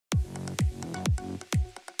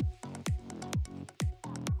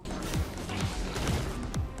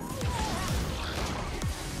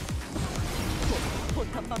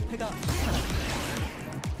Respond.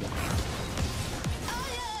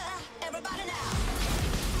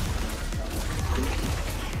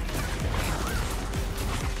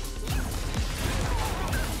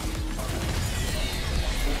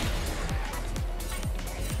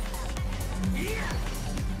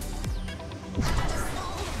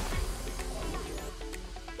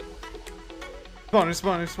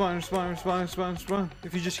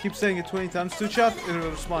 If you just keep saying it 20 times to chat, it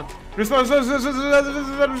will respond. Respond.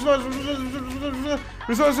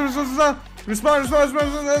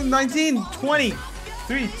 19, 20,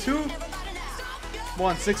 3, 2,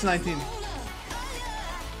 1, 6, 19.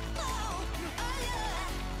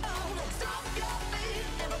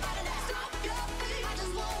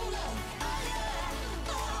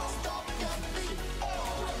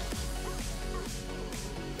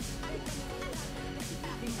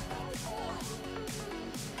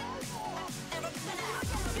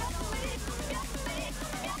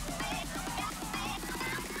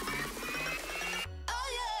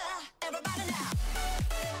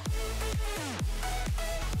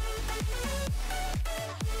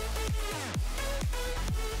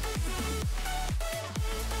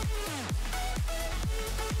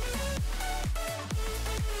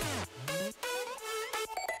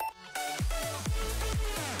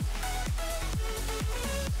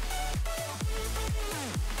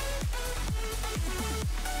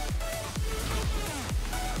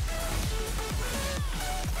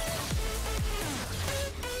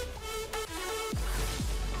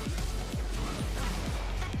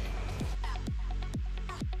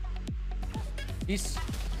 He's...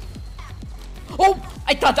 Oh!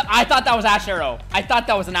 I thought that was Ash Arrow. I thought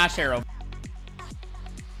that was an Ash Arrow.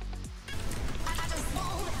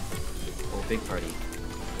 Oh, big party.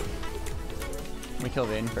 Let me kill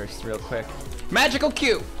Vayne first, real quick. Magical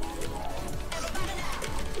Q!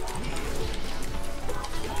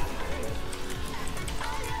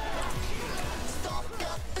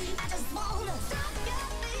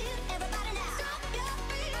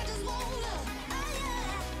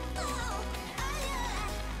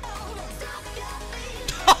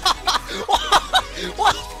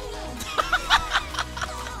 What?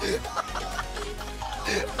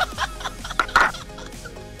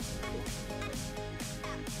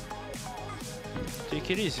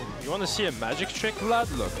 Take it easy. You want to see a magic trick,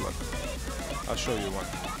 Vlad? Look. I'll show you one.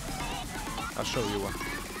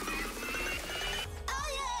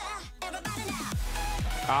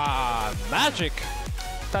 Ah, magic!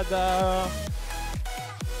 Ta-da!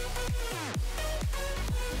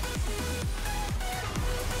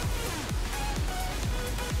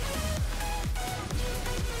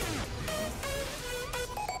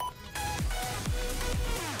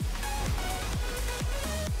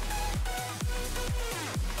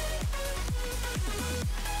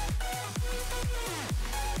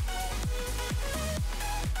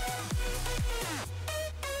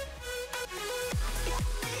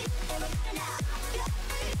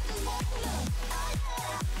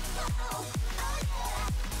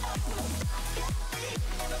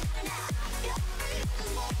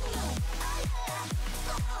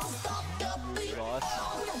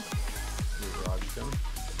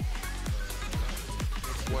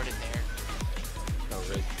 Ward in there. Oh,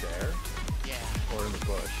 right there? Yeah. Or in the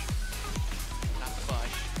bush? Not the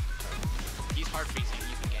bush. He's hard freezing.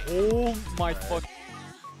 You can gank. Oh my fuck.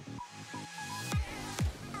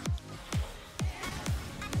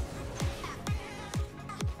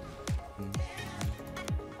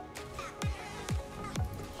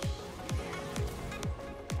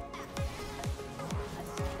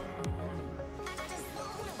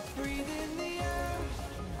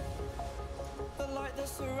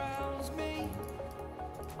 Surrounds me.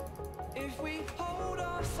 If we hold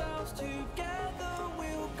ourselves together,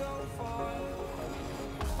 we'll go far.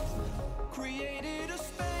 Created a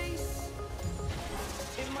space.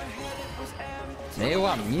 In my head it was empty. Nej,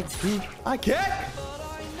 vad mitt i. Aqui!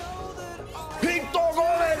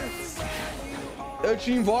 PinkWard! Eu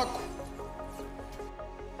te invoco.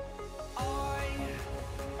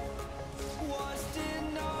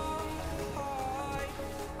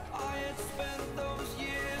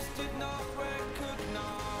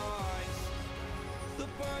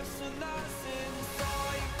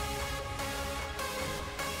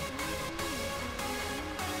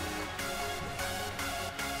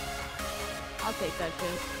 I'll take that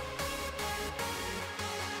too.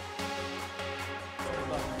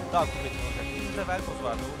 Daha kuvvetli olacak. Bizde Velkoz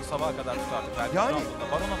vardı. Onu sabaha kadar tutardı. Yani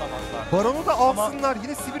Baron alamazlar. Baron'u da alsınlar.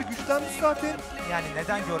 Yine Sivir güçlendi zaten. Yani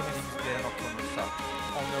neden görmediğimiz bir yere noktalanırsa.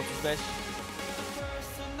 10.35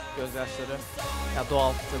 gözyaşları. Ya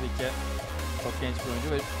doğal tabii ki. Çok genç bir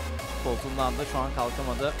oyuncu ve koltuğundan da şu an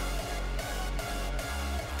kalkamadı.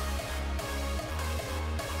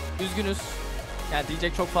 Üzgünüz. Yani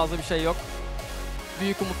diyecek çok fazla bir şey yok.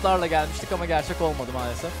 Büyük umutlarla gelmiştik ama gerçek olmadı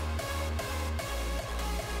maalesef.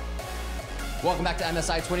 Welcome back to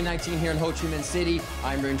MSI 2019 here in Ho Chi Minh City.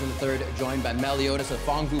 I'm Ring III, joined by Meliodas of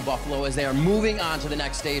Fongfu Buffalo as they are moving on to the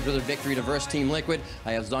next stage with a victory to verse Team Liquid.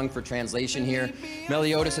 I have Zung for translation here.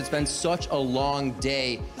 Meliodas, it's been such a long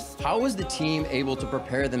day. How was the team able to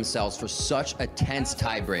prepare themselves for such a tense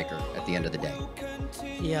tiebreaker at the end of the day?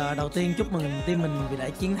 Thì đầu tiên chúc mừng team mình vì đã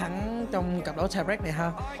chiến thắng trong cặp đấu tiebreak này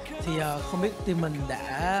ha. Thì không biết team mình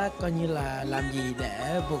đã coi như là làm gì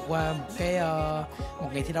để vượt qua một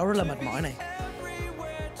ngày thi đấu rất là mệt mỏi này.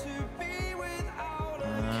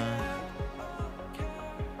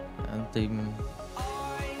 Team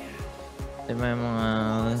em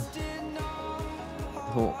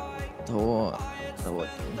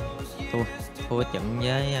thua trận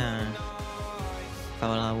với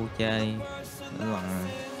Outtro nên là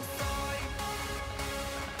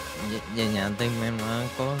về nhà team em đã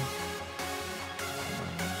có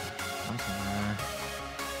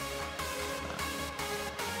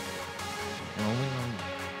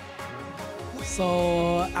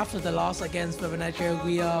So after the loss against Fibonacci,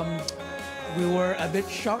 we were a bit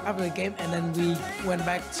shocked after the game, and then we went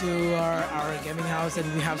back to our gaming house,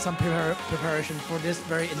 and we have some preparation for this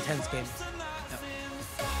very intense game.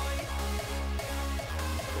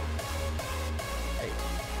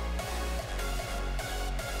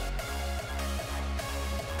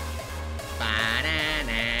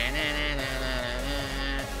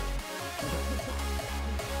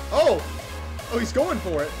 Oh, he's going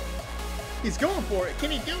for it. He's going for it. Can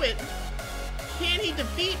he do it? Can he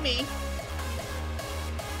defeat me?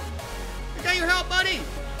 I got your help, buddy.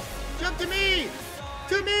 Jump to me.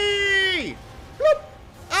 To me. Whoop.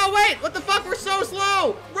 Oh, wait. What the fuck? We're so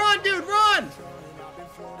slow. Run, dude. Run.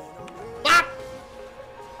 Bop.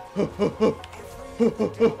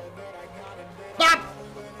 Bop.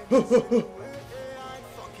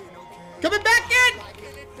 Coming back in.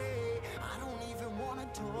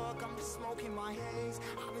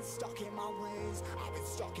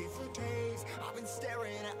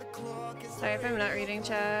 Sorry if I'm not reading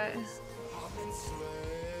chat.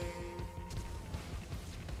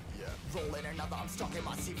 Rolling another, I'm stuck in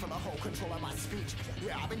my seat from the whole control of my speech.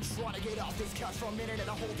 Yeah, I've been trying to get off this couch for a minute and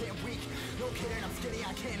a whole damn week. No kidding, I'm skinny,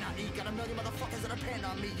 I cannot eat. Got a million motherfuckers that depend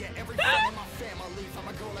on me. Yeah, every fan in my family. From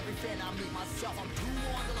a girl, every fan I meet myself. I'm too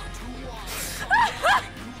on till I'm too on.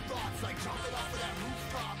 New thoughts like jumping off of that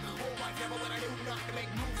rooftop. Whole life never when I knew not to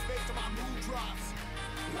make moves based on my mood drops.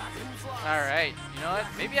 Alright, you know what?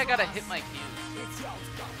 Maybe I gotta hit my cues.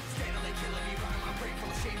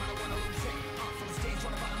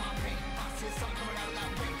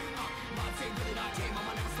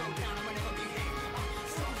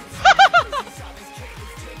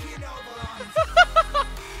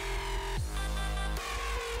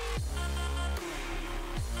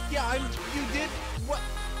 Yeah, you did what?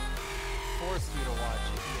 Forced you to watch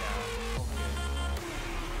it. Yeah.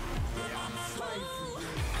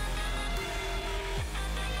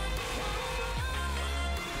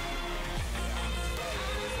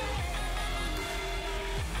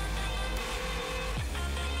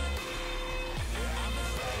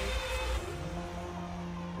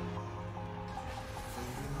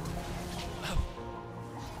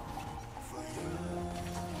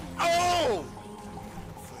 Oh!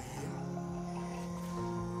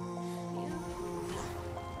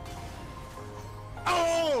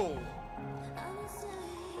 Oh!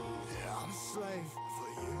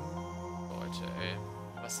 Leute, ey.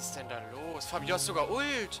 Was ist denn da los? Fabi, du hast sogar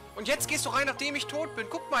Ult. Und jetzt gehst du rein, nachdem ich tot bin.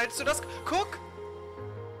 Guck mal, hättest du das... Guck!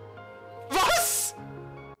 Was?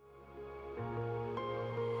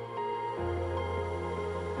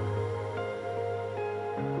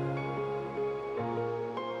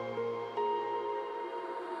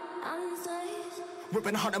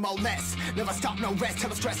 Ripping harder, more less. Never stop, no rest. Till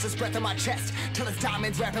the stress is breath in my chest. Till it's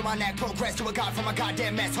diamonds wrapping my neck. Progress to a god from a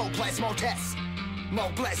goddamn mess. Hopeless, more tests. More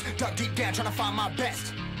blessed. Dug deep down, trying to find my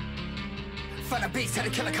best. Find a beast, had to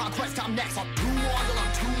kill a conquest. I'm next. I'm too on till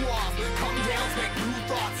I'm too off. Come down, make new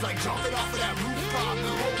thoughts. Like jumping off of that rooftop.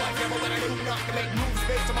 Whole life never when I knew not to make moves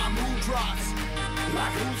based on my mood drops.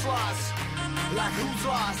 Like who's lost? Like who's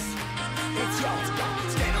lost? It's yours.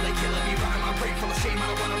 Steadily killing me, running my brain full of shame. I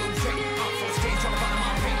don't wanna lose it.